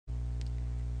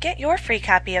Get your free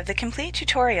copy of the complete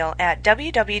tutorial at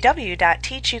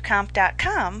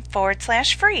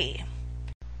www.teachucomp.com/free.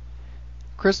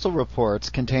 Crystal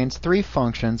Reports contains 3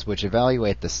 functions which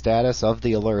evaluate the status of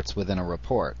the alerts within a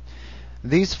report.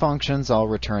 These functions all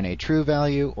return a true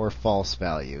value or false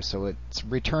value, so it's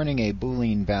returning a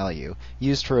Boolean value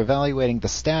used for evaluating the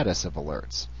status of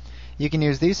alerts. You can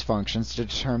use these functions to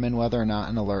determine whether or not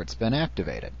an alert's been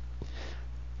activated.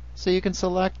 So you can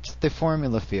select the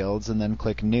formula fields and then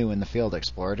click New in the Field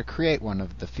Explorer to create one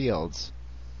of the fields.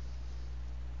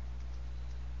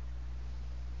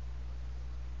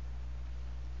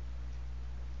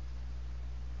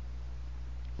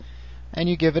 And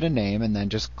you give it a name and then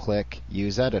just click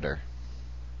Use Editor.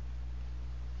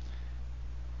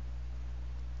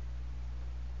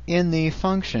 In the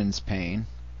Functions pane,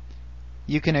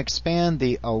 you can expand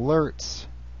the Alerts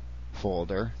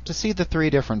folder to see the 3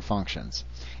 different functions.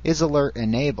 Is alert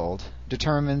enabled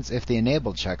determines if the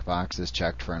enabled checkbox is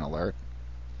checked for an alert.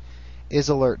 Is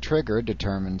alert triggered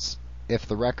determines if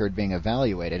the record being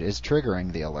evaluated is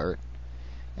triggering the alert.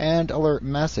 And alert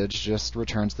message just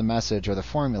returns the message or the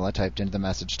formula typed into the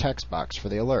message text box for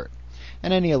the alert.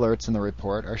 And any alerts in the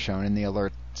report are shown in the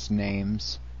alerts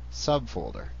names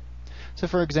subfolder. So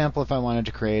for example, if I wanted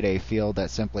to create a field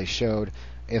that simply showed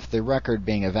if the record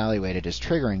being evaluated is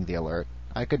triggering the alert,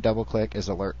 I could double-click Is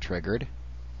Alert Triggered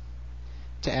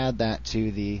to add that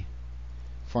to the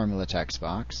formula text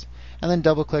box, and then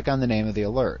double-click on the name of the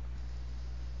alert.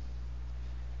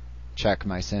 Check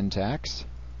my syntax,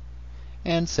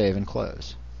 and save and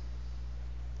close.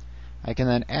 I can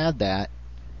then add that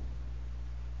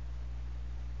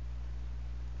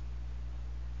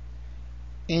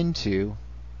into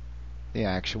the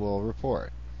actual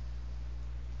report.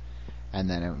 And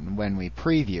then when we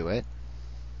preview it,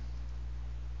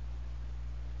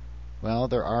 well,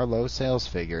 there are low sales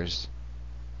figures.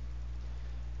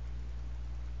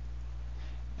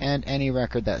 And any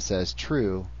record that says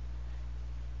true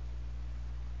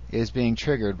is being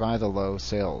triggered by the low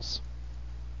sales.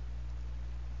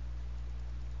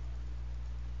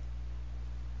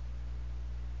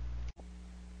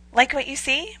 Like what you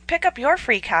see? Pick up your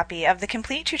free copy of the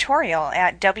complete tutorial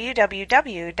at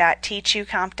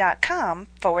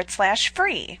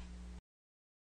www.teachucomp.com/free.